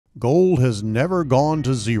Gold has never gone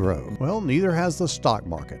to zero. Well, neither has the stock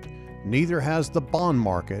market. Neither has the bond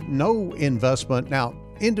market. No investment. Now,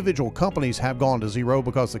 individual companies have gone to zero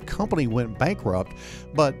because the company went bankrupt,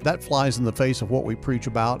 but that flies in the face of what we preach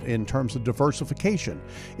about in terms of diversification.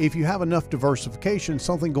 If you have enough diversification,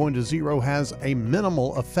 something going to zero has a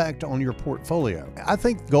minimal effect on your portfolio. I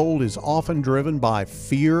think gold is often driven by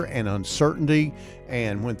fear and uncertainty,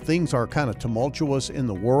 and when things are kind of tumultuous in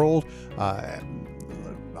the world,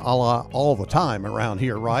 all the time around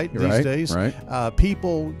here, right? These days,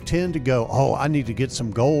 people tend to go, oh, I need to get some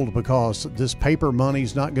gold because this paper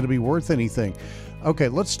money's not going to be worth anything. Okay,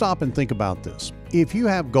 let's stop and think about this. If you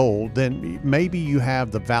have gold, then maybe you have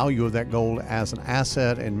the value of that gold as an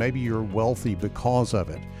asset, and maybe you're wealthy because of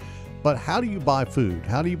it. But how do you buy food?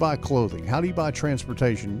 How do you buy clothing? How do you buy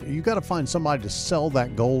transportation? You got to find somebody to sell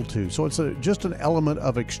that gold to. So it's just an element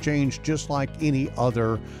of exchange, just like any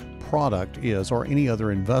other product is or any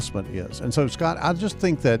other investment is. And so, Scott, I just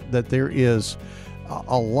think that there is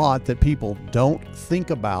a lot that people don't think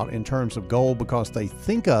about in terms of gold, because they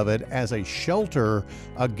think of it as a shelter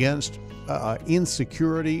against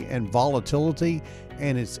insecurity and volatility,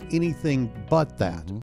 and it's anything but that.